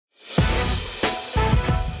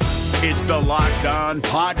It's the Locked On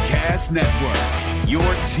Podcast Network, your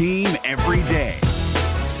team every day.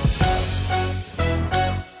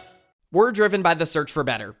 We're driven by the search for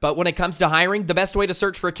better, but when it comes to hiring, the best way to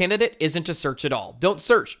search for a candidate isn't to search at all. Don't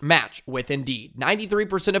search, match with Indeed.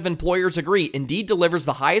 93% of employers agree Indeed delivers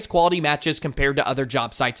the highest quality matches compared to other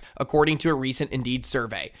job sites, according to a recent Indeed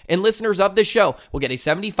survey. And listeners of this show will get a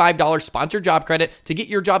 $75 sponsored job credit to get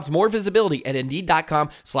your jobs more visibility at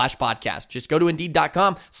Indeed.com/podcast. Just go to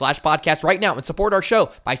Indeed.com/podcast right now and support our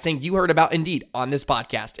show by saying you heard about Indeed on this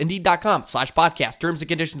podcast. Indeed.com/podcast. Terms and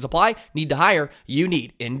conditions apply. Need to hire? You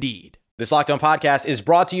need Indeed. This Locked On Podcast is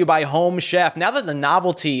brought to you by Home Chef. Now that the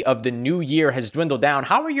novelty of the new year has dwindled down,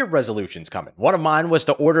 how are your resolutions coming? One of mine was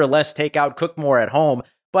to order less takeout, cook more at home,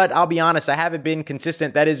 but I'll be honest, I haven't been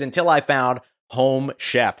consistent. That is until I found Home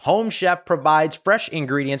Chef. Home Chef provides fresh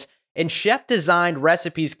ingredients and chef-designed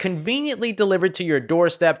recipes conveniently delivered to your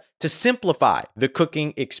doorstep to simplify the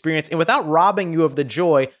cooking experience and without robbing you of the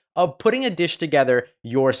joy of putting a dish together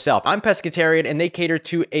yourself. I'm pescatarian and they cater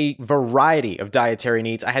to a variety of dietary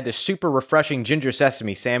needs. I had this super refreshing ginger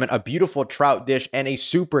sesame salmon, a beautiful trout dish, and a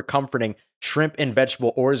super comforting shrimp and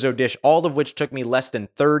vegetable orzo dish, all of which took me less than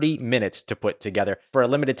 30 minutes to put together. For a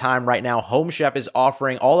limited time right now, Home Chef is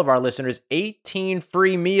offering all of our listeners 18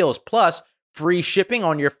 free meals plus free shipping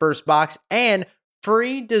on your first box and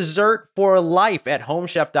free dessert for life at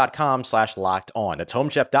homechef.com/locked on. That's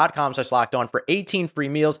homechef.com/locked on for 18 free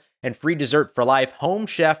meals and free dessert for life.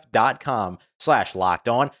 Homechef.com/locked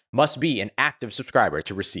on. Must be an active subscriber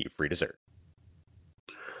to receive free dessert.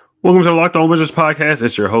 Welcome to the Locked On Wizards podcast.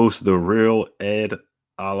 It's your host, the real Ed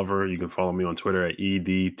Oliver. You can follow me on Twitter at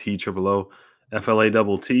EDTOOFLATT.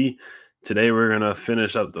 Today we're going to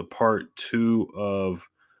finish up the part 2 of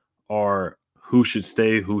our who should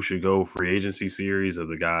stay, who should go free agency series of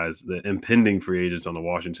the guys, the impending free agents on the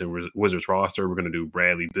Washington Wizards roster. We're going to do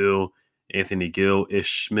Bradley Beal, Anthony Gill,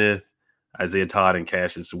 Ish Smith, Isaiah Todd, and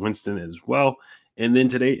Cassius Winston as well. And then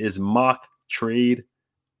today is Mock Trade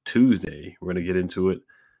Tuesday. We're going to get into it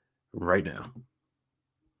right now.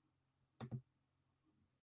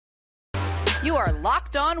 You are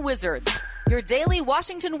Locked On Wizards, your daily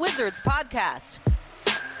Washington Wizards podcast.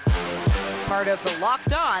 Part of the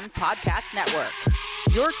Locked On Podcast Network,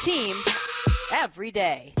 your team every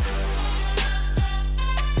day.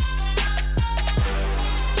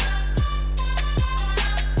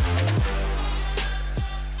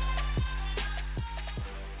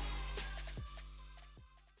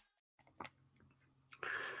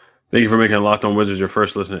 Thank you for making Locked On Wizards your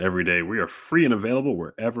first listen every day. We are free and available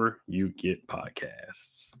wherever you get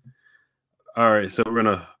podcasts. All right, so we're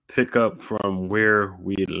going to pick up from where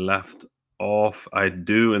we left off. And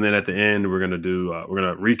then at the end we're gonna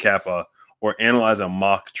recap or analyze a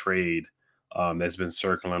mock trade that's been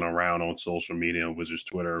circling around on social media and Wizards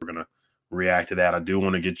Twitter. We're gonna react to that. I do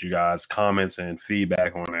want to get you guys comments and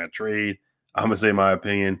feedback on that trade. I'm gonna say my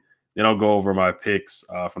opinion, then I'll go over my picks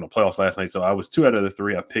from the playoffs last night. So I was 2 out of the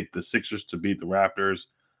 3. I picked the Sixers to beat the Raptors.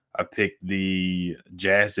 I picked the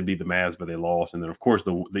Jazz to beat the Mavs, but they lost. And then of course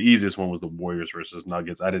the easiest one was the Warriors versus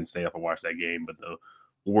Nuggets. I didn't stay up and watch that game, but the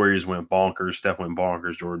Warriors went bonkers. Steph went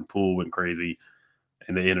bonkers. Jordan Poole went crazy.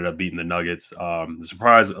 And they ended up beating the Nuggets. The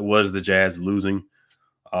surprise was the Jazz losing.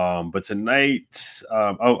 But tonight,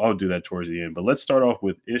 I'll do that towards the end. But let's start off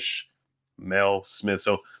with Ishmael Smith.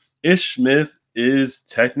 So Ish Smith is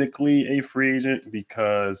technically a free agent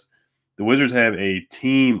because the Wizards have a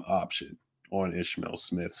team option on Ishmael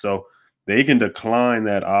Smith. So they can decline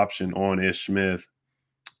that option on Ish Smith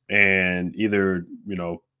and either,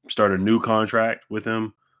 start a new contract with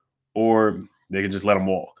him, or they can just let him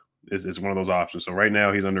walk. It's one of those options. So right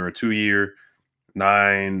now he's under a 2-year,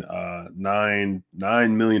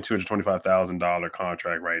 $9,225,000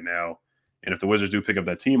 contract right now. And if the Wizards do pick up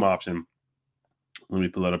that team option, let me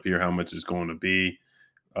pull it up here, how much it's going to be.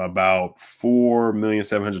 About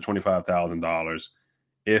 $4,725,000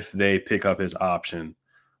 if they pick up his option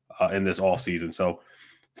in this offseason. So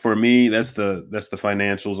for me, that's the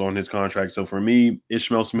financials on his contract. So for me,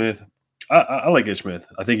 Ishmael Smith, I like Ish Smith.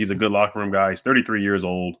 I think he's a good locker room guy. He's 33 years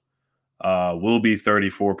old. Will be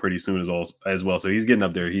 34 pretty soon as well. So he's getting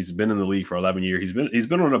up there. He's been in the league for 11 years. He's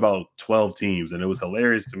been on about 12 teams, and it was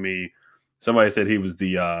hilarious to me. Somebody said he was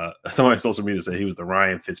somebody on social media said he was the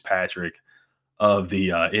Ryan Fitzpatrick of the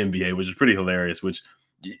NBA, which is pretty hilarious. Which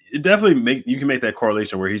it definitely you can make that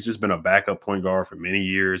correlation where he's just been a backup point guard for many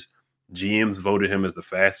years. GMs voted him as the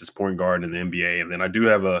fastest point guard in the NBA. And then I do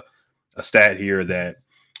have a stat here that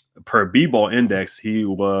per B-Ball Index, he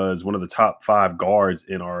was one of the top 5 guards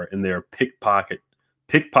in their pickpocket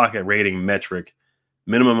rating metric,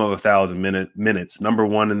 minimum of 1,000 minutes. Number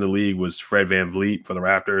 1 in the league was Fred VanVleet for the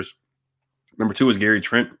Raptors. Number 2 was Gary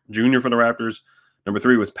Trent Jr. for the Raptors. Number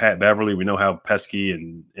 3 was Pat Beverly. We know how pesky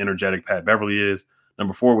and energetic Pat Beverly is.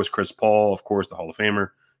 Number 4 was Chris Paul, of course, the Hall of Famer,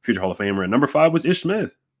 future Hall of Famer. And number 5 was Ish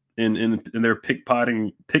Smith in their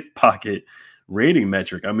pickpocket rating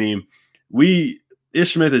metric. I mean,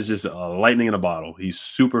 Ish Smith is just a lightning in a bottle. He's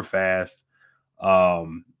super fast.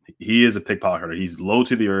 He is a pickpocketer. He's low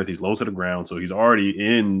to the earth. He's low to the ground. So he's already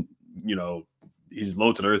in, he's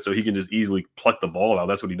low to the earth. So he can just easily pluck the ball out.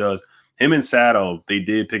 That's what he does. Him and Sato, they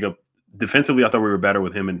did pick up defensively. I thought we were better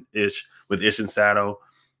with him and Ish, with Ish and Sato.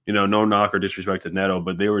 No knock or disrespect to Neto,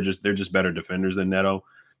 but they're just better defenders than Neto.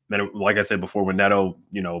 Like I said before, when Neto,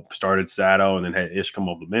 started Sato and then had Ish come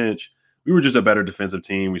off the bench, we were just a better defensive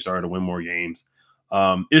team. We started to win more games.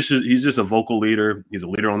 He's just a vocal leader. He's a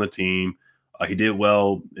leader on the team. He did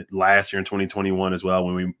well last year in 2021 as well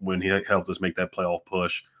when he helped us make that playoff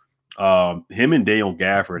push. Him and Daniel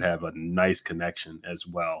Gafford have a nice connection as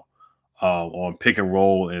well on pick and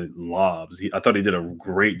roll and lobs. I thought he did a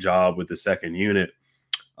great job with the second unit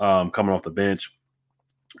coming off the bench.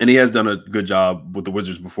 And he has done a good job with the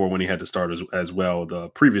Wizards before when he had to start as well. The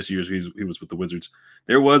previous years he was with the Wizards.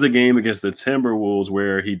 There was a game against the Timberwolves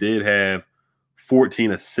where he did have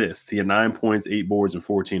 14 assists. He had 9 points, 8 boards, and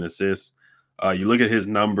 14 assists. You look at his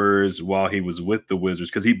numbers while he was with the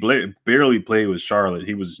Wizards, because he barely played with Charlotte.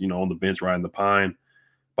 He was, on the bench riding the pine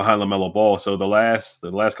behind LaMelo Ball. So the last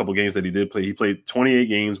couple of games that he did play, he played 28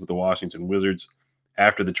 games with the Washington Wizards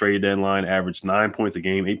after the trade deadline, averaged 9 points a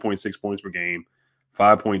game, 8.6 points per game,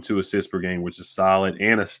 5.2 assists per game, which is solid,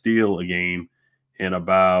 and a steal a game in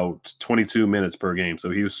about 22 minutes per game.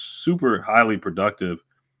 So he was super highly productive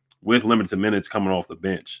with limited minutes coming off the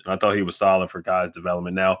bench. And I thought he was solid for guys'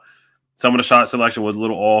 development. Now, some of the shot selection was a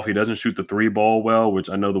little off. He doesn't shoot the 3 ball well, which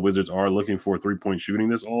I know the Wizards are looking for 3-point shooting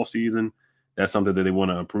this all season. That's something that they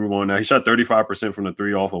want to improve on. Now, he shot 35% from the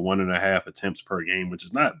 3 off of 1.5 attempts per game, which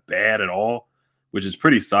is not bad at all, which is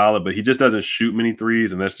pretty solid, but he just doesn't shoot many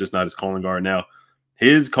threes, and that's just not his calling card. Now,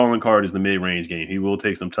 his calling card is the mid-range game. He will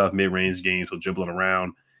take some tough mid-range games. He'll dribble it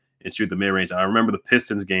around and shoot the mid-range. I remember the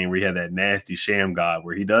Pistons game where he had that nasty sham god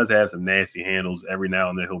where he does have some nasty handles. Every now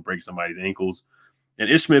and then he'll break somebody's ankles. And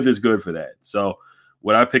Ish Smith is good for that. So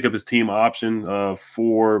would I pick up his team option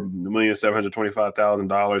for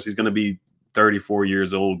 $1,725,000? He's going to be 34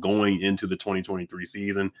 years old going into the 2023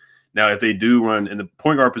 season. Now, if they do run, and the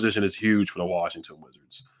point guard position is huge for the Washington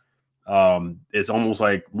Wizards. It's almost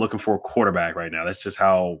like looking for a quarterback right now. That's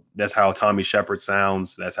how Tommy Shepard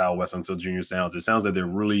sounds. That's how Wes Unseld Jr. sounds. It sounds like they're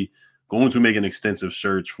really going to make an extensive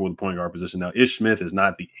search for the point guard position. Now, Ish Smith is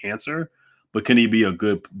not the answer, but can he be a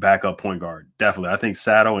good backup point guard? Definitely. I think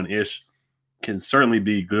Sato and Ish can certainly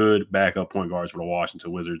be good backup point guards for the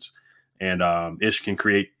Washington Wizards. And Ish can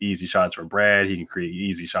create easy shots for Brad. He can create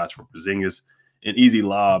easy shots for Porzingis and easy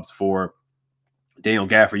lobs for Daniel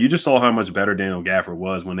Gafford. You just saw how much better Daniel Gafford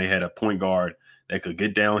was when they had a point guard that could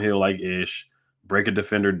get downhill like Ish, break a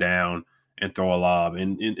defender down, and throw a lob.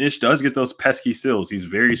 And Ish does get those pesky steals. He's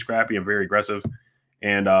very scrappy and very aggressive.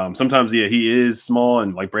 And sometimes, he is small.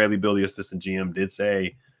 And like Bradley Beal, the assistant GM, did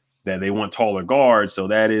say that they want taller guards. So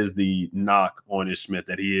that is the knock on Ish Smith,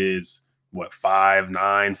 that he is, 5'9",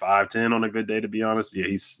 5'10" on a good day, to be honest. Yeah,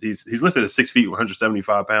 he's listed as 6 feet,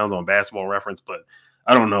 175 pounds on Basketball Reference, but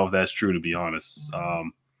I don't know if that's true, to be honest.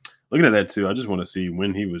 Looking at that too, I just want to see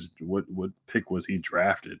when he was, what pick was he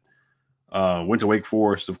drafted? Went to Wake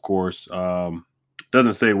Forest, of course.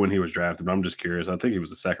 Doesn't say when he was drafted, but I'm just curious. I think he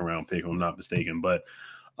was a second round pick, if I'm not mistaken. But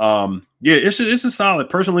it's a solid.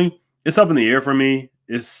 Personally, it's up in the air for me.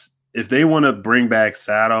 It's if they want to bring back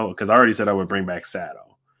Sato, because I already said I would bring back Sato.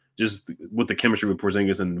 Just with the chemistry with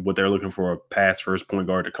Porzingis and what they're looking for, a pass first point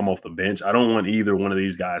guard to come off the bench. I don't want either one of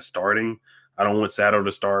these guys starting. I don't want Sato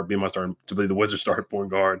to be the Wizards starting point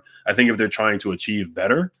guard. I think if they're trying to achieve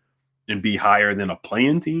better and be higher than a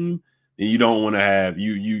playing team, then you don't want to have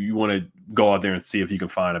you want to go out there and see if you can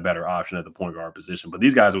find a better option at the point guard position. But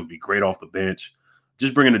these guys would be great off the bench.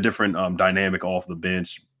 Just bringing a different dynamic off the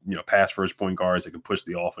bench. Pass first point guards that can push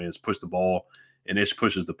the offense, push the ball, and Ish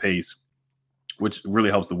pushes the pace, which really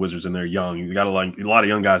helps the Wizards, and they're young. You got a lot of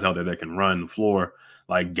young guys out there that can run the floor,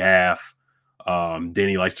 like Gaff.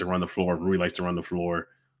 Denny likes to run the floor. Rui likes to run the floor.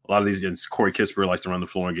 A lot of these, Corey Kispert likes to run the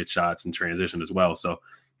floor and get shots in transition as well. So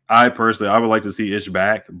I would like to see Ish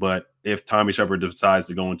back, but if Tommy Shepard decides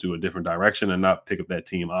to go into a different direction and not pick up that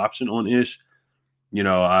team option on Ish,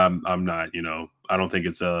 I'm not, I don't think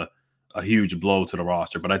it's a huge blow to the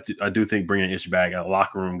roster, but I do think bringing Ish back, a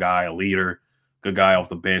locker room guy, a leader, good guy off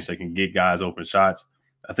the bench that can get guys open shots,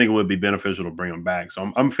 I think it would be beneficial to bring him back.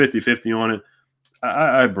 So I'm 50-50 on it.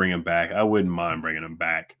 I bring him back. I wouldn't mind bringing him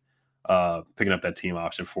back. picking up that team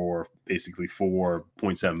option for basically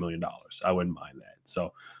 $4.7 million. I wouldn't mind that.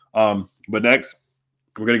 So, but next,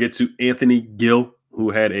 we're going to get to Anthony Gill, who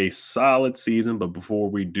had a solid season. But before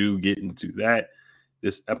we do get into that,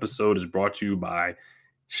 this episode is brought to you by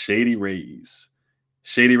Shady Rays.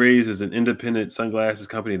 Shady Rays is an independent sunglasses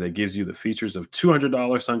company that gives you the features of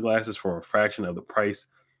 $200 sunglasses for a fraction of the price.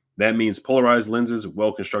 That means polarized lenses,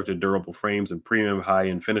 well-constructed durable frames, and premium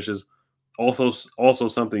high-end finishes. Also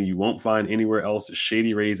something you won't find anywhere else is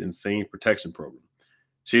Shady Rays' insane protection program.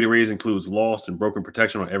 Shady Rays includes lost and broken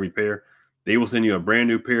protection on every pair. They will send you a brand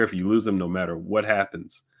new pair if you lose them, no matter what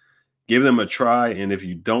happens. Give them a try, and if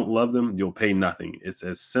you don't love them, you'll pay nothing. It's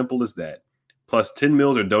as simple as that. Plus, 10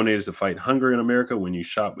 meals are donated to fight hunger in America when you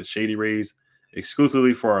shop with Shady Rays.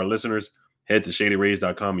 Exclusively for our listeners, head to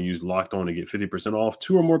shadyrays.com and use Locked On to get 50% off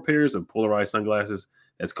 2 or more pairs of polarized sunglasses.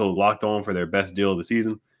 That's code Locked On for their best deal of the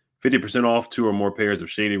season. 50% off 2 or more pairs of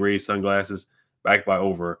Shady Rays sunglasses, backed by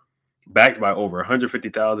over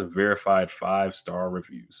 150,000 verified 5-star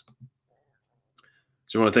reviews.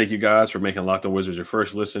 So I want to thank you guys for making Locked On Wizards your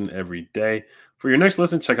first listen every day. For your next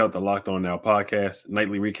listen, check out the Locked On Now podcast,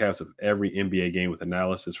 nightly recaps of every NBA game with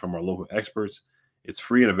analysis from our local experts. It's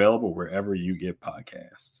free and available wherever you get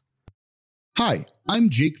podcasts. Hi, I'm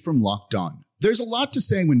Jake from Locked On. There's a lot to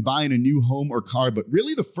say when buying a new home or car, but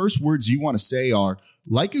really the first words you want to say are,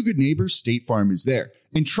 like a good neighbor, State Farm is there.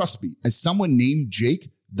 And trust me, as someone named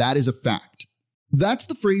Jake, that is a fact. That's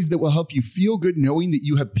the phrase that will help you feel good knowing that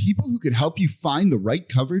you have people who could help you find the right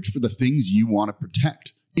coverage for the things you want to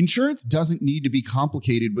protect. Insurance doesn't need to be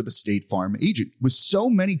complicated with a State Farm agent. With so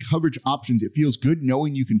many coverage options, it feels good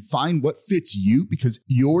knowing you can find what fits you because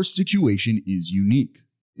your situation is unique.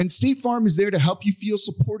 And State Farm is there to help you feel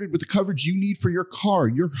supported with the coverage you need for your car,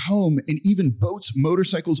 your home, and even boats,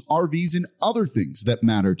 motorcycles, RVs, and other things that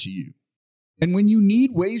matter to you. And when you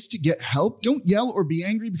need ways to get help, don't yell or be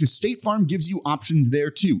angry because State Farm gives you options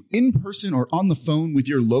there too, in person or on the phone with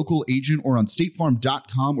your local agent or on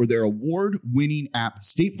statefarm.com or their award-winning app.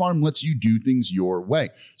 State Farm lets you do things your way.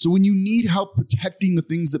 So when you need help protecting the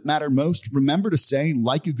things that matter most, remember to say,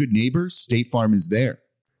 like a good neighbor, State Farm is there.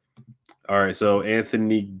 All right, so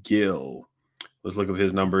Anthony Gill. Let's look up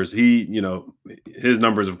his numbers. His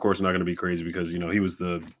numbers, of course, are not going to be crazy because, he was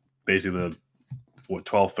basically the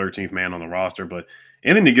 12th, 13th man on the roster. But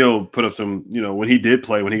Anthony Gill put up some, when he did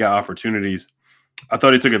play, when he got opportunities, I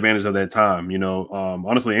thought he took advantage of that time.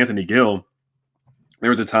 Honestly, Anthony Gill,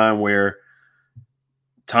 there was a time where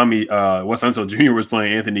Wes Unseld Jr. was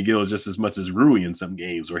playing Anthony Gill just as much as Rui in some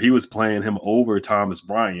games, where he was playing him over Thomas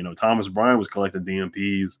Bryant. Thomas Bryant was collecting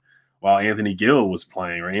DMPs while Anthony Gill was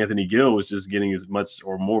playing, or Anthony Gill was just getting as much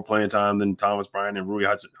or more playing time than Thomas Bryant and Rui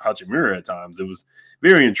Hachimura at times. It was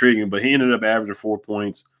very intriguing, but he ended up averaging 4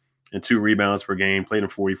 points and 2 rebounds per game, played in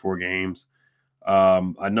 44 games.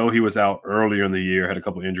 I know he was out earlier in the year, had a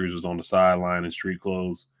couple injuries, was on the sideline in street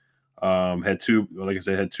clothes. Had 2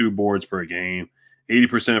 boards per game,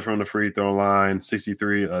 80% from the free throw line,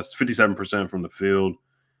 57% from the field,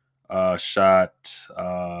 shot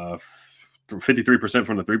 53%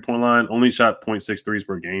 from the 3-point line, only shot 0.6 threes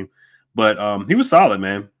per game. But he was solid,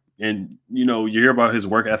 man. And, you hear about his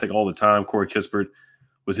work ethic all the time. Corey Kispert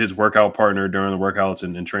was his workout partner during the workouts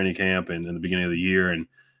and training camp and in the beginning of the year. And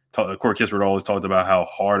Corey Kispert always talked about how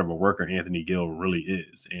hard of a worker Anthony Gill really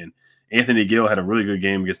is. And Anthony Gill had a really good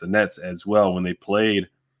game against the Nets as well when they played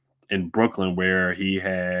in Brooklyn, where he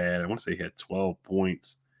had 12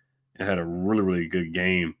 points and had a really, really good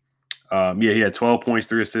game. He had 12 points,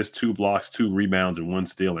 3 assists, 2 blocks, 2 rebounds, and 1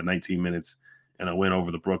 steal in 19 minutes and a win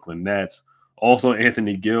over the Brooklyn Nets. Also,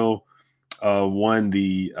 Anthony Gill won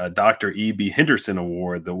the Dr. E.B. Henderson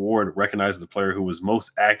Award. The award recognizes the player who was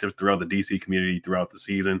most active throughout the D.C. community throughout the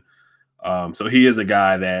season. So he is a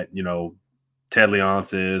guy that, Ted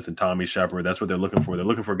Leonsis and Tommy Shepard, that's what they're looking for. They're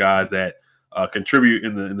looking for guys that contribute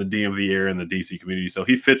in the DMV area and the D.C. community. So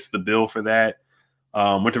he fits the bill for that.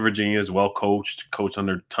 Went to Virginia, is well coached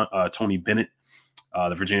under Tony Bennett,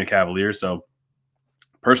 the Virginia Cavaliers. So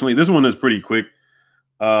personally, this one is pretty quick.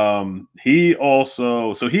 He has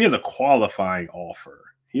a qualifying offer.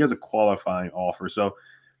 So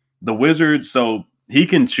the Wizards, so he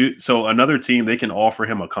can choose. So another team, they can offer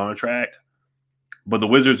him a contract, but the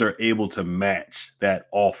Wizards are able to match that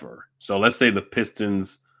offer. So let's say the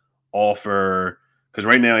Pistons offer, because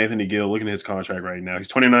right now Anthony Gill, looking at his contract right now, he's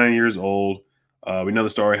 29 years old. We know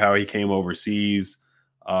the story how he came overseas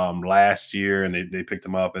last year, and they picked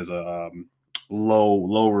him up as a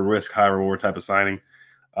lower risk, high reward type of signing.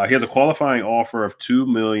 He has a qualifying offer of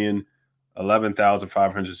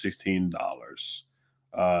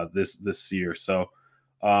 $2,011,516 this year. So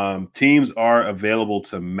Teams are available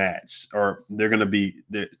to match, or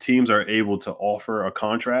the teams are able to offer a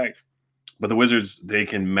contract, but the Wizards, they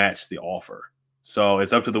can match the offer. So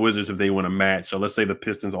it's up to the Wizards if they want to match. So let's say the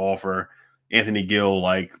Pistons offer Anthony Gill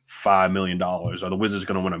like $5 million. Are the Wizards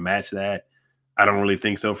going to want to match that? I don't really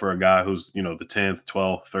think so for a guy who's, the 10th,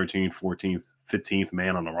 12th, 13th, 14th, 15th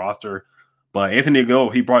man on the roster. But Anthony Gill,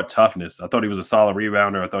 he brought toughness. I thought he was a solid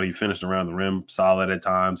rebounder. I thought he finished around the rim solid at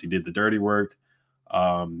times. He did the dirty work.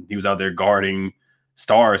 He was out there guarding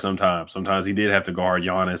stars sometimes. Sometimes he did have to guard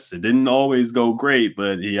Giannis. It didn't always go great,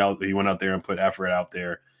 but he went out there and put effort out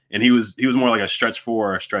there. And he was more like a stretch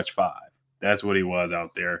 4 or a stretch 5. That's what he was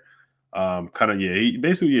out there.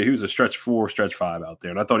 He was a stretch 4, stretch 5 out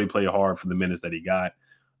there. And I thought he played hard for the minutes that he got.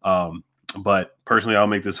 But personally, I'll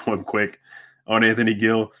make this one quick on Anthony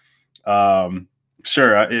Gill.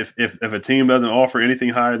 Sure, if a team doesn't offer anything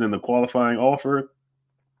higher than the qualifying offer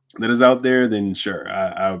that is out there, then sure,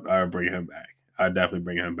 I'll bring him back. I'd definitely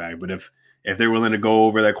bring him back. But if they're willing to go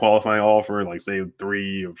over that qualifying offer, like say $3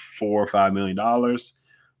 or $4 or $5 million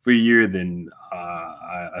for a year, then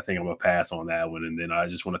I think I'm gonna pass on that one. And then I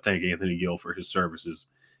just want to thank Anthony Gill for his services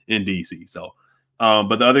in DC. So,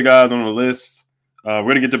 but the other guys on the list, we're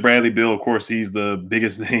gonna get to Bradley Beal. Of course, he's the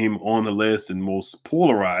biggest name on the list and most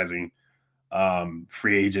polarizing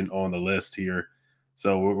free agent on the list here.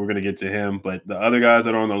 So we're going to get to him. But the other guys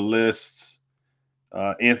that are on the list,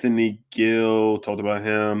 Anthony Gill, talked about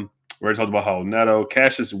him. We already talked about Howell Neto.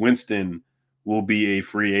 Cassius Winston will be a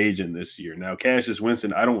free agent this year. Now, Cassius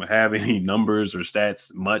Winston, I don't have any numbers or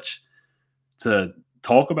stats much to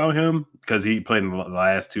talk about him because he played in the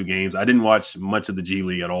last 2 games. I didn't watch much of the G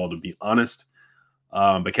League at all, to be honest.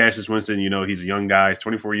 But Cassius Winston, he's a young guy. He's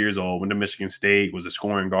 24 years old, went to Michigan State, was a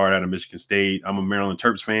scoring guard out of Michigan State. I'm a Maryland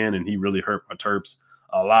Terps fan, and he really hurt my Terps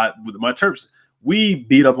a lot. With my Terps, we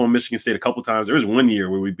beat up on Michigan State a couple times. There was one year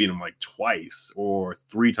where we beat him like twice or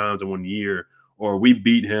 3 times in one year, or we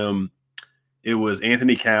beat him. It was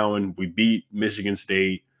Anthony Cowan. We beat Michigan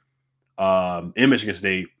State in Michigan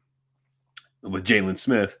State with Jalen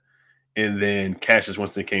Smith. And then Cassius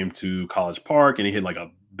Winston came to College Park, and he hit like a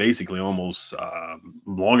basically almost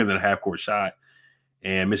longer than a half-court shot.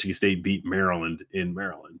 And Michigan State beat Maryland in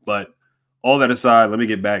Maryland. But all that aside, let me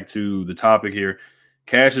get back to the topic here.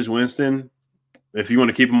 Cassius Winston, if you want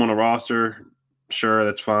to keep him on the roster, sure,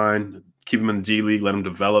 that's fine. Keep him in the G League, let him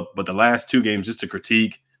develop. But the last 2 games, just to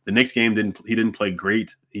critique, the next game he didn't play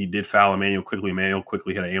great. He did foul Emmanuel quickly. Emmanuel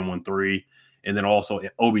quickly hit an and-1-3. And then also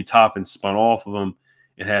Obi Toppin spun off of him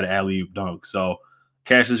and had an alley-oop dunk. So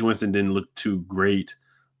Cassius Winston didn't look too great.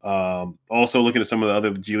 Also looking at some of the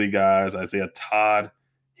other G League guys, Isaiah Todd,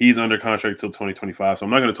 he's under contract till 2025. So I'm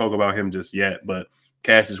not going to talk about him just yet, but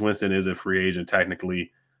Cassius Winston is a free agent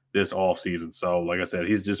technically this offseason. So like I said,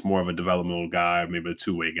 he's just more of a developmental guy, maybe a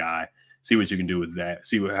 2-way guy. See what you can do with that.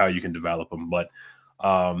 See how you can develop him. But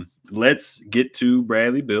let's get to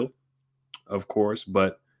Bradley Beal, of course.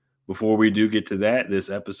 But before we do get to that, this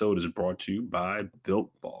episode is brought to you by Built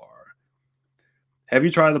Bar. Have you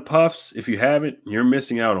tried the Puffs? If you haven't, you're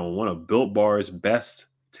missing out on one of Built Bar's best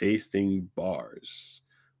tasting bars.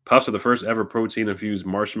 Puffs are the first ever protein-infused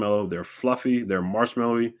marshmallow. They're fluffy. They're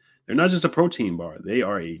marshmallowy. They're not just a protein bar. They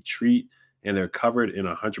are a treat, and they're covered in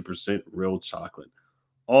 100% real chocolate.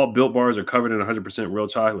 All Built Bars are covered in 100% real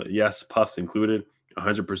chocolate. Yes, Puffs included,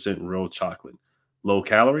 100% real chocolate. Low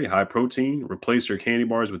calorie, high protein. Replace your candy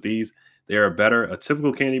bars with these. They are better. A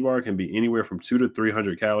typical candy bar can be anywhere from 200 to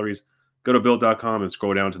 300 calories. Go to Built.com and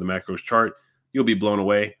scroll down to the macros chart. You'll be blown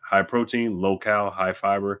away. High protein, low cal, high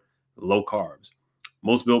fiber, low carbs.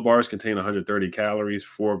 Most Built Bars contain 130 calories,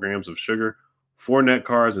 4 grams of sugar, 4 net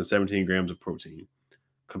carbs, and 17 grams of protein.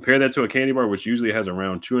 Compare that to a candy bar, which usually has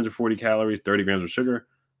around 240 calories, 30 grams of sugar,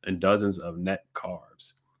 and dozens of net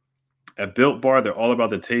carbs. At Built Bar, they're all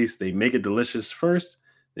about the taste. They make it delicious first,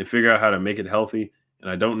 then figure out how to make it healthy.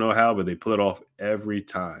 And I don't know how, but they pull it off every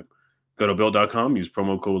time. Go to Built.com, use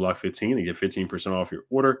promo code LOCK15 and get 15% off your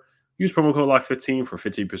order. Use promo code LOCK15 for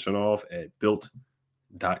 15% off at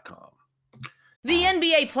Built.com. The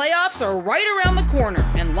NBA playoffs are right around the corner,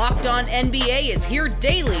 and Locked On NBA is here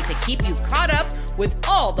daily to keep you caught up with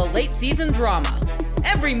all the late season drama.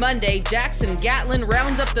 Every Monday, Jackson Gatlin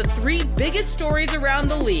rounds up the 3 biggest stories around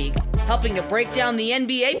the league, helping to break down the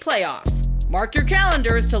NBA playoffs. Mark your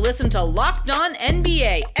calendars to listen to Locked On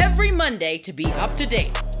NBA every Monday to be up to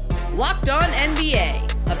date. Locked On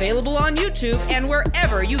NBA, available on YouTube and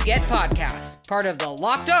wherever you get podcasts. Part of the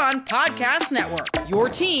Locked On Podcast Network, your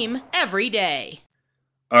team every day.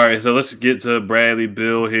 All right, so let's get to Bradley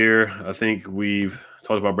Beal here. I think we've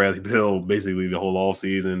talked about Bradley Beal basically the whole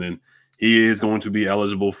offseason, and he is going to be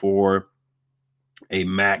eligible for a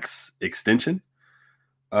max extension.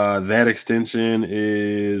 That extension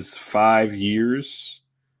is 5 years,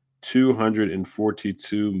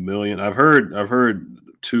 $242 million. I've heard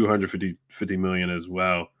 250 million as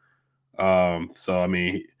well. So I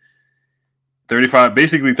mean,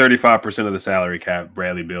 35% of the salary cap,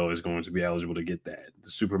 Bradley Beal is going to be eligible to get that, the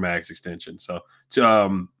Supermax extension. So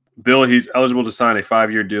Bill, he's eligible to sign a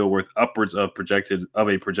 5-year deal worth upwards of a projected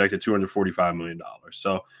 $245 million.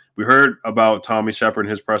 So we heard about Tommy Shepard in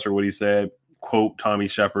his presser, what he said, quote, Tommy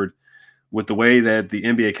Shepard, with the way that the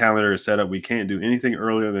NBA calendar is set up, we can't do anything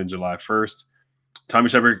earlier than July 1st. Tommy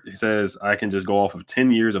Shepard says, I can just go off of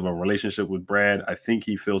 10 years of a relationship with Brad. I think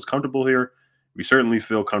he feels comfortable here. We certainly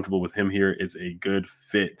feel comfortable with him here. It's a good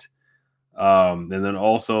fit. And then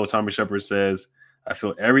also Tommy Shepard says, I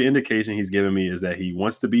feel every indication he's given me is that he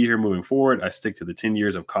wants to be here moving forward. I stick to the 10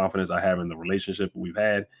 years of confidence I have in the relationship we've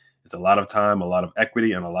had. It's a lot of time, a lot of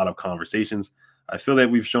equity, and a lot of conversations. I feel that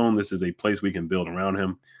we've shown this is a place we can build around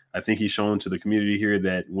him. I think he's shown to the community here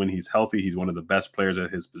that when he's healthy, he's one of the best players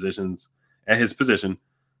at his position.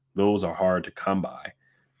 Those are hard to come by.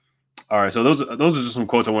 All right, so those are just some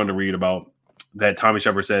quotes I wanted to read about that Tommy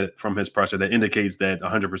Shepard said from his presser that indicates that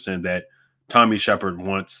 100% that Tommy Shepard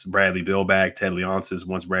wants Bradley Beal back. Ted Leonsis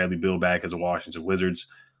wants Bradley Beal back as a Washington Wizards.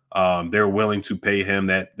 They're willing to pay him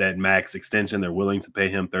that max extension. They're willing to pay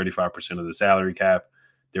him 35% of the salary cap.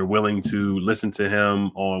 They're willing to listen to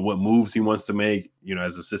him on what moves he wants to make,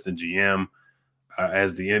 as assistant GM.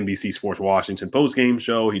 As the NBC Sports Washington postgame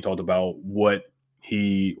show, he talked about what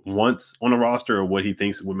he wants on the roster or what he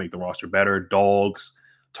thinks would make the roster better. Dogs,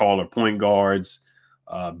 taller point guards,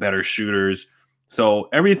 better shooters. So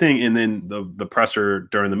everything, and then the presser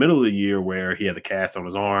during the middle of the year where he had the cast on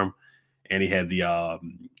his arm and he had the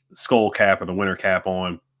skull cap or the winter cap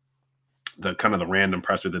on, the kind of the random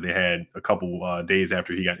presser that they had a couple days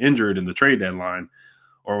after he got injured in the trade deadline,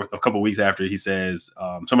 or a couple weeks after. He says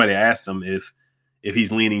somebody asked him if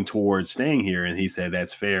he's leaning towards staying here, and he said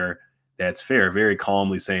that's fair. That's fair. Very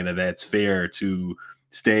calmly saying that that's fair to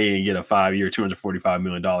stay and get a 5-year, $245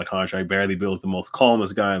 million contract. Bradley Beal is the most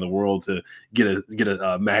calmest guy in the world to get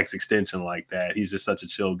a max extension like that. He's just such a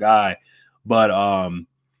chill guy. But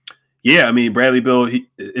yeah, I mean, Bradley Beal,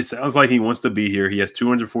 it sounds like he wants to be here. He has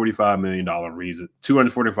 $245 million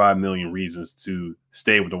reasons to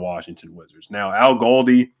stay with the Washington Wizards. Now, Al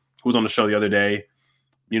Galdi, who was on the show the other day,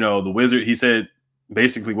 the Wizard, he said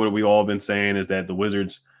basically what we all been saying is that the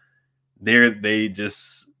Wizards, they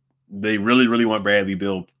really, really want Bradley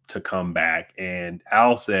Beal to come back. And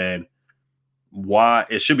Al said, why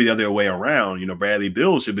it should be the other way around. Bradley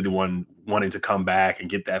Beal should be the one wanting to come back and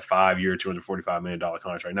get that 5-year, $245 million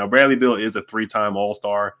contract. Now, Bradley Beal is a 3-time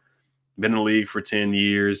All-Star, been in the league for 10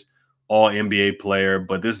 years, all NBA player,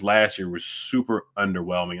 but this last year was super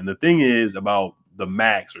underwhelming. And the thing is about the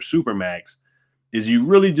max or super max is you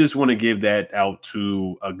really just want to give that out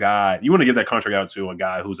to a guy. You want to give that contract out to a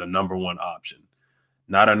guy who's a number 1 option,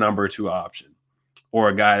 not a number 2 option, or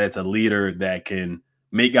a guy that's a leader that can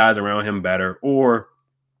make guys around him better or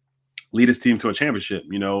lead his team to a championship,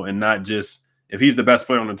 and not just if he's the best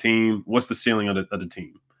player on the team, what's the ceiling of the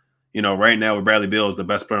team? Right now with Bradley Beal is the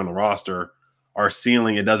best player on the roster, our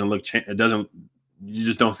ceiling, you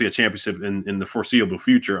just don't see a championship in the foreseeable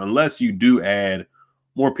future unless you do add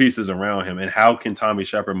more pieces around him. And how can Tommy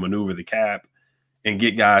Shepard maneuver the cap and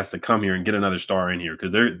get guys to come here and get another star in here?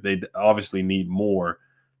 Because they obviously need more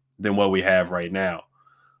than what we have right now.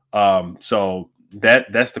 So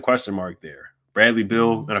that's the question mark there. Bradley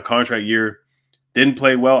Beal in a contract year didn't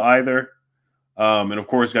play well either, and of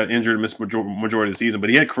course got injured and missed majority of the season. But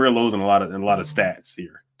he had career lows in a lot of stats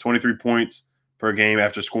here. 23 points per game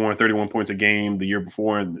after scoring 31 points a game the year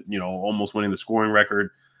before, and almost winning the scoring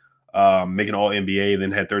record, making All NBA.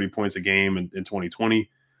 Then had 30 points a game in 2020.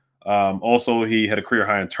 Also, he had a career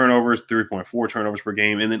high in turnovers, 3.4 turnovers per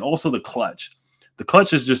game, and then also the clutch. The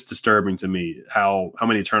clutch is just disturbing to me, how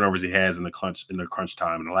many turnovers he has in the crunch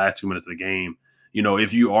time in the last 2 minutes of the game.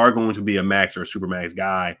 If you are going to be a max or a super max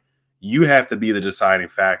guy, you have to be the deciding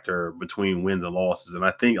factor between wins and losses. And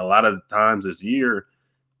I think a lot of times this year,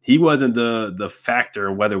 he wasn't the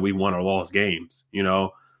factor whether we won or lost games,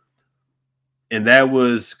 and that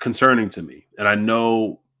was concerning to me. And I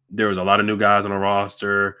know there was a lot of new guys on the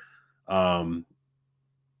roster. There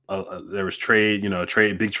was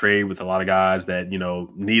big trade with a lot of guys that,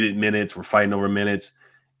 needed minutes, were fighting over minutes.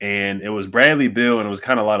 And it was Bradley Beal, and it was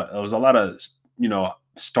a lot of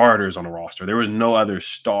starters on the roster. There was no other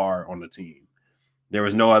star on the team. There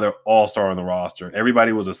was no other all-star on the roster.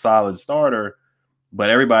 Everybody was a solid starter, but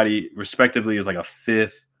everybody respectively is like a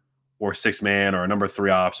 5th or 6-man or a number 3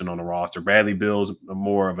 option on the roster. Bradley Beal's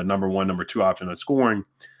more of a number 1, number 2 option on scoring,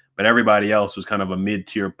 but everybody else was kind of a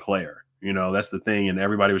mid-tier player. That's the thing. And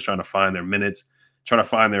everybody was trying to find their minutes, trying to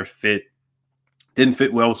find their fit. Didn't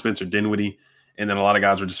fit well with Spencer Dinwiddie. And then a lot of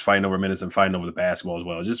guys were just fighting over minutes and fighting over the basketball as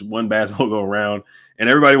well. Just one basketball go around, and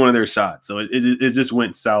everybody wanted their shot. So it just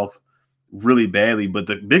went south really badly. But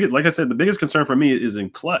like I said, the biggest concern for me is in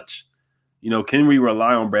clutch. Can we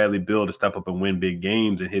rely on Bradley Beal to step up and win big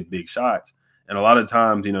games and hit big shots? And a lot of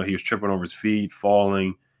times, he was tripping over his feet,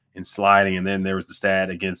 falling and sliding. And then there was the stat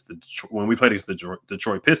when we played against the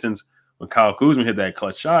Detroit Pistons, when Kyle Kuzma hit that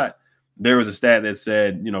clutch shot, there was a stat that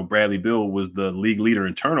said, Bradley Beal was the league leader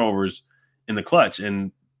in turnovers in the clutch.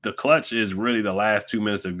 And the clutch is really the last 2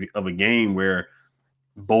 minutes of a game where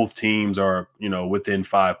both teams are, within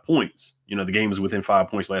 5 points. The game is within 5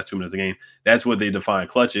 points last 2 minutes of the game. That's what they define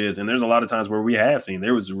clutch is. And there's a lot of times where we have seen,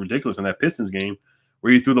 there was ridiculous in that Pistons game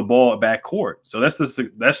where you threw the ball at back court. So that's just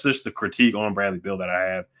the critique on Bradley Beal that I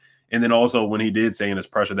have. And then also when he did say in his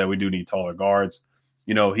pressure that we do need taller guards,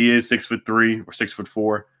 he is 6'3" or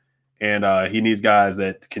 6'4", and he needs guys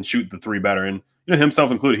that can shoot the three better. And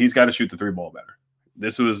himself included, he's got to shoot the three ball better.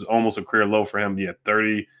 This was almost a career low for him. He had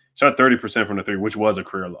shot 30% from the three, which was a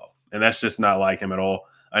career low. And that's just not like him at all.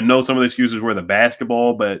 I know some of the excuses were the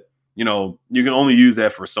basketball, but, you can only use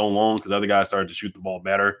that for so long because other guys started to shoot the ball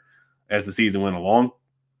better as the season went along.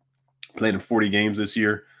 Played in 40 games this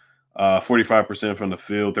year, 45% from the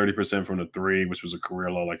field, 30% from the three, which was a career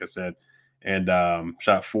low, like I said, and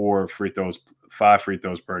shot 5 free throws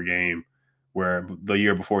per game, where the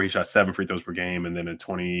year before he shot 7 free throws per game. And then in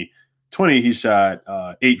 2020, he shot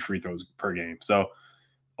 8 free throws per game. So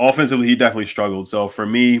offensively, he definitely struggled. So for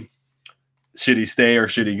me, should he stay or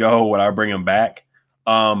should he go? Would I bring him back?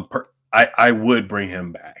 I would bring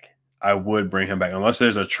him back. I would bring him back unless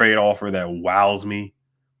there's a trade offer that wows me,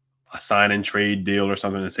 a sign and trade deal or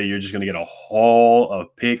something, and say you're just going to get a haul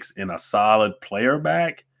of picks and a solid player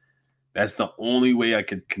back. That's the only way I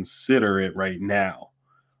could consider it right now.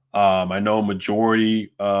 I know a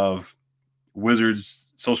majority of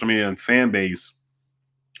Wizards social media and fan base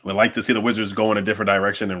would like to see the Wizards go in a different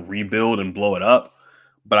direction and rebuild and blow it up.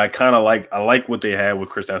 But I like what they had with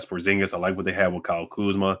Kristaps Porzingis. I like what they had with Kyle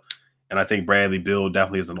Kuzma. And I think Bradley Beal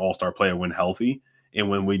definitely is an all-star player when healthy. And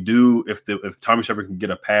when we do, if Tommy Shepard can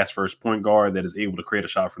get a pass-first point guard that is able to create a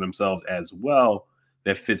shot for themselves as well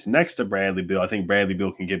that fits next to Bradley Beal, I think Bradley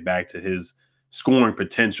Beal can get back to his scoring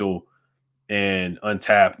potential and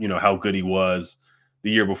untap, how good he was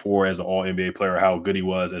the year before as an all-NBA player, how good he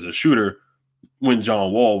was as a shooter when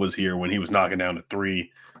John Wall was here, when he was knocking down the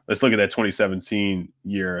three. Let's look at that 2017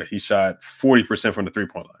 year. He shot 40% from the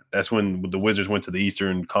three-point line. That's when the Wizards went to the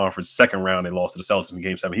Eastern Conference second round. They lost to the Celtics in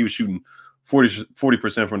Game 7. He was shooting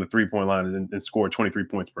 40% from the three-point line and scored 23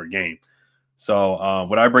 points per game. So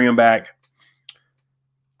would I bring him back?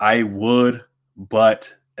 I would,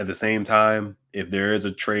 but at the same time, if there is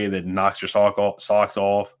a trade that knocks your socks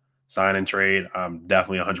off, sign and trade, I'm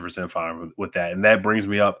definitely 100% fine with that. And that brings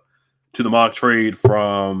me up to the mock trade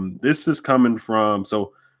this is coming from,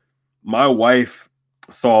 so my wife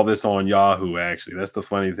saw this on Yahoo, actually. That's the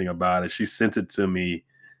funny thing about it. She sent it to me,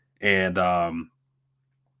 and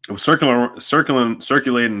it was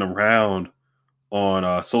circulating around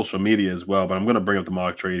on social media as well. But I'm going to bring up the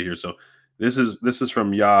mock trade here. So this is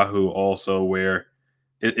from Yahoo also, where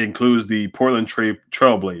it includes the Portland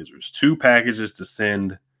Trailblazers, 2 packages to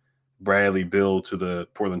send Bradley Beal to the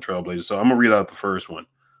Portland Trailblazers. So I'm going to read out the first one.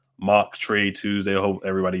 Mock Trade Tuesday. I hope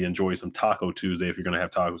everybody enjoys some Taco Tuesday if you're going to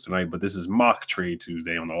have tacos tonight. But this is Mock Trade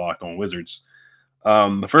Tuesday on the Locked On Wizards.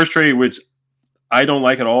 The first trade, which I don't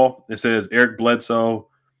like at all, it says Eric Bledsoe,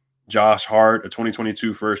 Josh Hart, a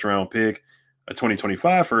 2022 first-round pick, a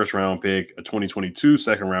 2025 first-round pick, a 2022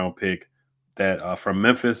 second-round pick that from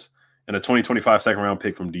Memphis, and a 2025 second-round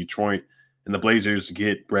pick from Detroit. And the Blazers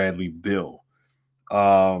get Bradley Beal.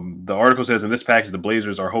 The article says in this package, the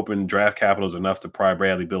Blazers are hoping draft capital is enough to pry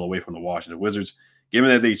Bradley Beal away from the Washington Wizards. Given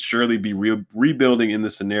that they surely be rebuilding in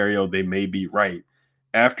this scenario, they may be right.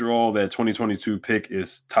 After all, that 2022 pick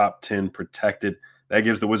is top 10 protected. That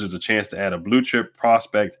gives the Wizards a chance to add a blue chip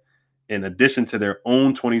prospect in addition to their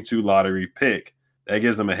own 22 lottery pick. That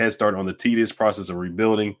gives them a head start on the tedious process of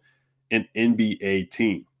rebuilding an NBA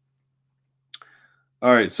team.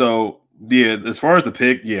 All right, so yeah, as far as the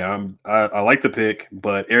pick, I like the pick,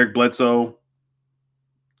 but Eric Bledsoe,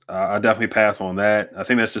 I definitely pass on that. I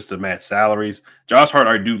think that's just to match salaries. Josh Hart,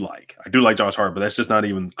 I do like Josh Hart, but that's just not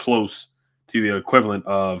even close to the equivalent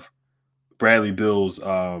of Bradley Beal's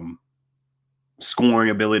scoring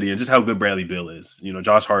ability and just how good Bradley Beal is.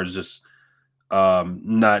 Josh Hart is just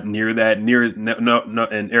Not near that. No,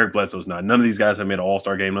 and Eric Bledsoe's not. None of these guys have made an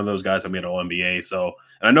All-Star game. None of those guys have made an All-NBA. So,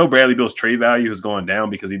 and I know Bradley Beal's trade value has gone down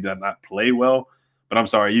because he did not play well. But I'm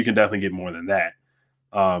sorry, you can definitely get more than that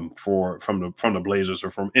from the Blazers or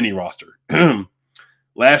from any roster.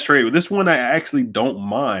 Last trade. This one I actually don't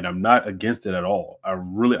mind. I'm not against it at all.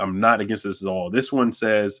 I'm not against this at all. This one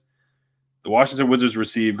says the Washington Wizards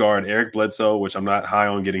receive guard Eric Bledsoe, which I'm not high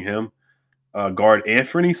on getting him. Guard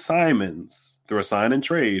Anthony Simons through a sign and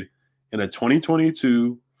trade in a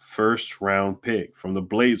 2022 first-round pick from the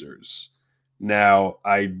Blazers. Now,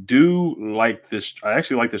 I do like this. I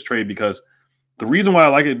actually like this trade because the reason why I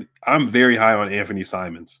like it, I'm very high on Anthony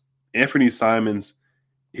Simons. Anthony Simons,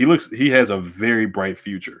 he has a very bright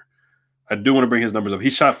future. I do want to bring his numbers up. He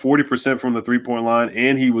shot 40% from the three-point line,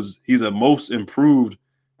 and he's a most improved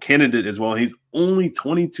candidate as well. He's only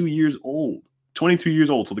 22 years old. 22 years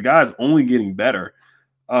old. So the guy's only getting better.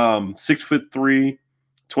 6'3",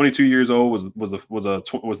 22 years old, was the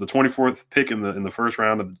 24th pick in the first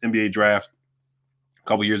round of the NBA draft a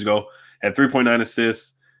couple years ago. Had 3.9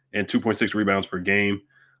 assists and 2.6 rebounds per game.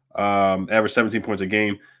 Averaged 17 points a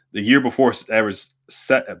game. The year before averaged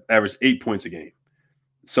 8 points a game.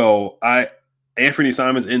 So Anthony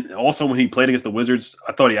Simons, and also when he played against the Wizards,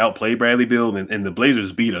 I thought he outplayed Bradley Beal, and the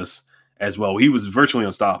Blazers beat us as well. He was virtually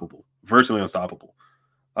unstoppable.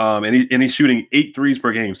 And he's shooting 8 threes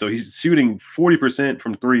per game. So he's shooting 40%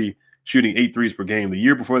 from three, shooting 8 threes per game. The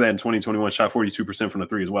year before that in 2021, shot 42% from the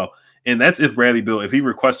three as well. And that's if Bradley Beal, if he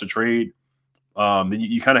requests a trade, then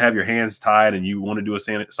you kind of have your hands tied and you want to do a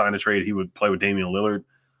sign a trade, he would play with Damian Lillard.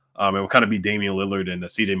 It would kind of be Damian Lillard and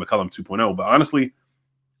CJ McCollum 2.0. But honestly,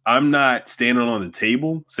 I'm not standing on the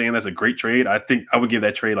table saying that's a great trade. I think I would give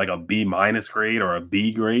that trade like a B- grade or a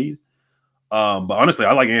B grade. But honestly,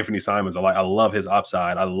 I like Anthony Simons. I love his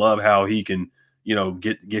upside. I love how he can,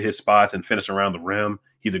 get his spots and finish around the rim.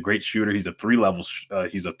 He's a great shooter. He's a three-level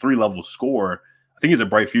scorer. I think he's a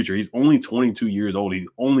bright future. He's only 22 years old. He's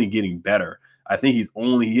only getting better. I think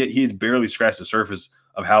he's barely scratched the surface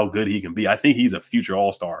of how good he can be. I think he's a future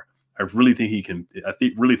All-Star. I really think he can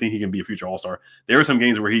be a future All-Star. There were some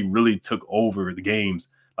games where he really took over the games,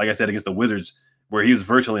 like I said, against the Wizards, where he was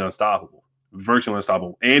virtually unstoppable.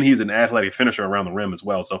 And he's an athletic finisher around the rim as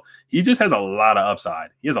well. So he just has a lot of upside.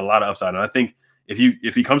 And I think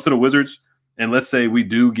if he comes to the Wizards, and let's say we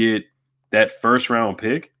do get that first round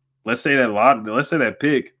pick, let's say that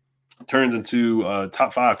pick turns into a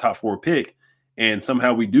top 5, top 4 pick, and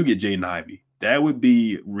somehow we do get Jaden Ivey, that would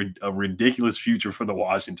be a ridiculous future for the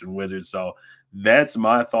Washington Wizards. So that's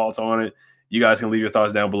my thoughts on it. You guys can leave your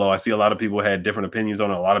thoughts down below. I see a lot of people had different opinions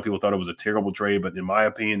on it. A lot of people thought it was a terrible trade. But in my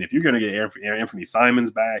opinion, if you're going to get Anthony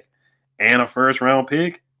Simons back and a first-round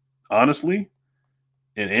pick, honestly,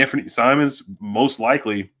 and Anthony Simons, most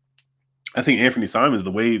likely, I think Anthony Simons,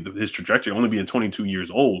 the way his trajectory, only being 22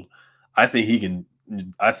 years old, I think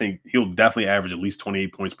he'll definitely average at least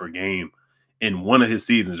 28 points per game in one of his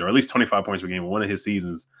seasons, or at least 25 points per game in one of his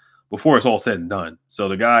seasons before it's all said and done. So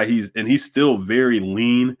the guy, he's still very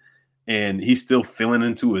lean, and he's still filling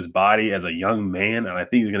into his body as a young man. And I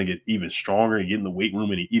think he's going to get even stronger and get in the weight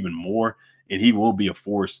room and even more. And he will be a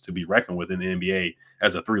force to be reckoned with in the NBA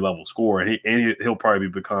as a 3-level scorer. And he'll probably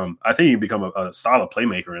become a solid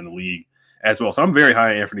playmaker in the league as well. So I'm very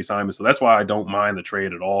high on Anthony Simons. So that's why I don't mind the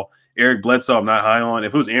trade at all. Eric Bledsoe, I'm not high on.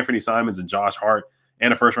 If it was Anthony Simons and Josh Hart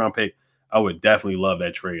and a first-round pick, I would definitely love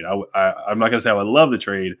that trade. I'm not going to say I would love the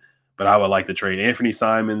trade, but I would like the trade. Anthony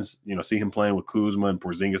Simons, see him playing with Kuzma and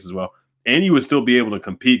Porzingis as well. And you would still be able to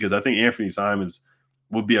compete, because I think Anthony Simons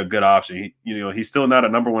would be a good option. He's still not a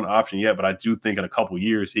number one option yet, but I do think in a couple of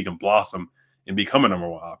years he can blossom and become a number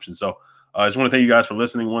one option. So I just want to thank you guys for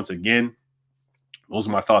listening once again. Those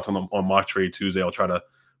are my thoughts on Mock Trade Tuesday. I'll try to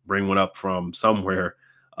bring one up from somewhere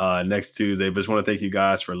next Tuesday. But just want to thank you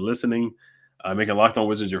guys for listening. Making Locked On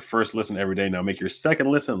Wizards your first listen every day. Now make your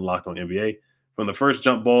second listen Locked On NBA. From the first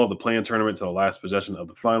jump ball of the play-in tournament to the last possession of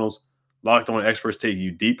the finals, Locked On experts take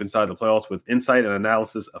you deep inside the playoffs with insight and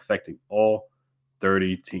analysis affecting all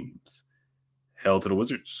 30 teams. Hail to the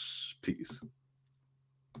Wizards. Peace.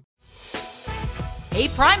 Hey,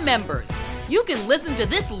 Prime members, you can listen to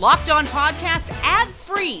this Locked On podcast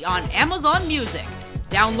ad-free on Amazon Music.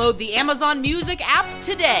 Download the Amazon Music app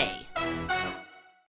today.